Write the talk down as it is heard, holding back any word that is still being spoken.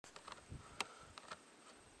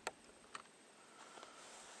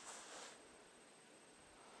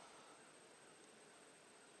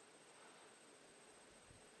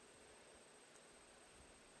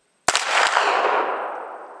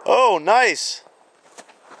Oh, nice.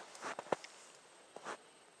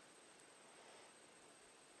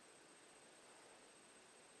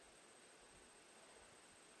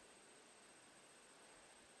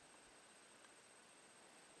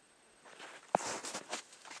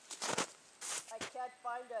 I can't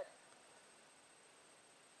find it.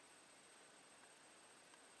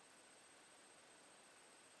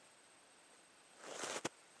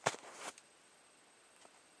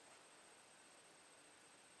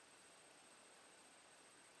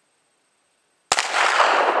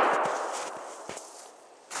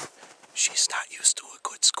 She's not used to a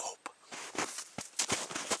good scope.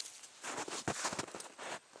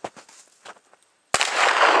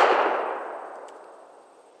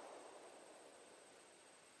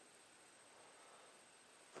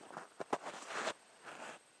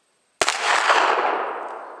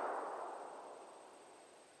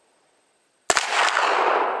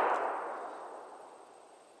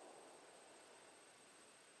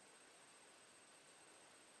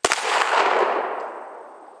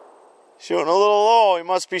 Shooting a little low, he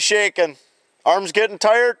must be shaking. Arms getting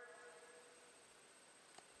tired?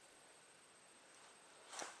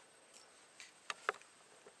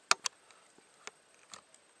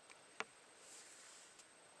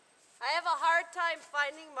 I have a hard time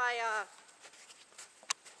finding my,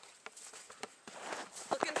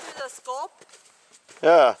 looking through the scope.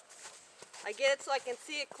 Yeah. I get it so I can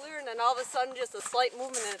see it clear, and then all of a sudden just a slight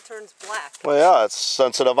movement and it turns black. Well, yeah, it's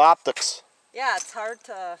sensitive optics. Yeah, it's hard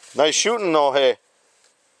to... Nice shooting though, hey.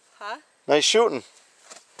 Huh? Nice shooting.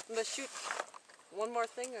 I'm gonna shoot one more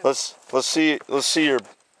thing. Let's see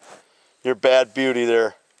your bad beauty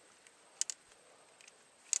there.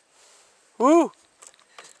 Woo!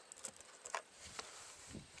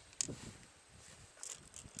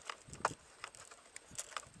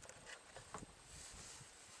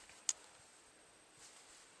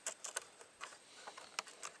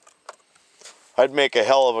 I'd make a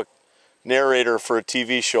hell of a narrator for a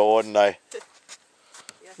TV show, wouldn't I?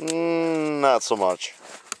 Not so much.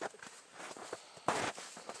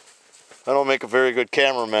 I don't make a very good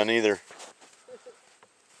cameraman either.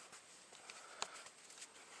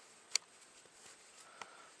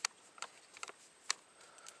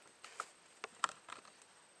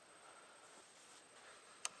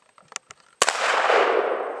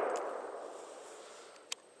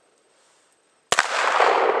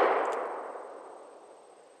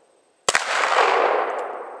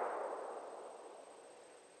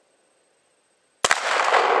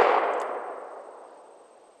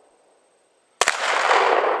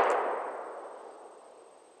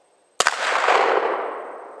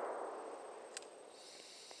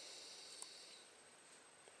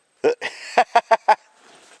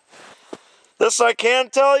 This I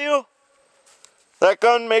can tell you, that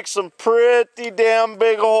gun makes some pretty damn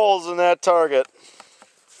big holes in that target.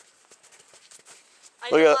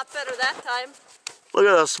 I did a lot better that time. Look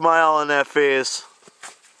at the smile on that face.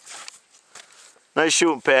 Nice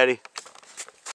shooting, Patty.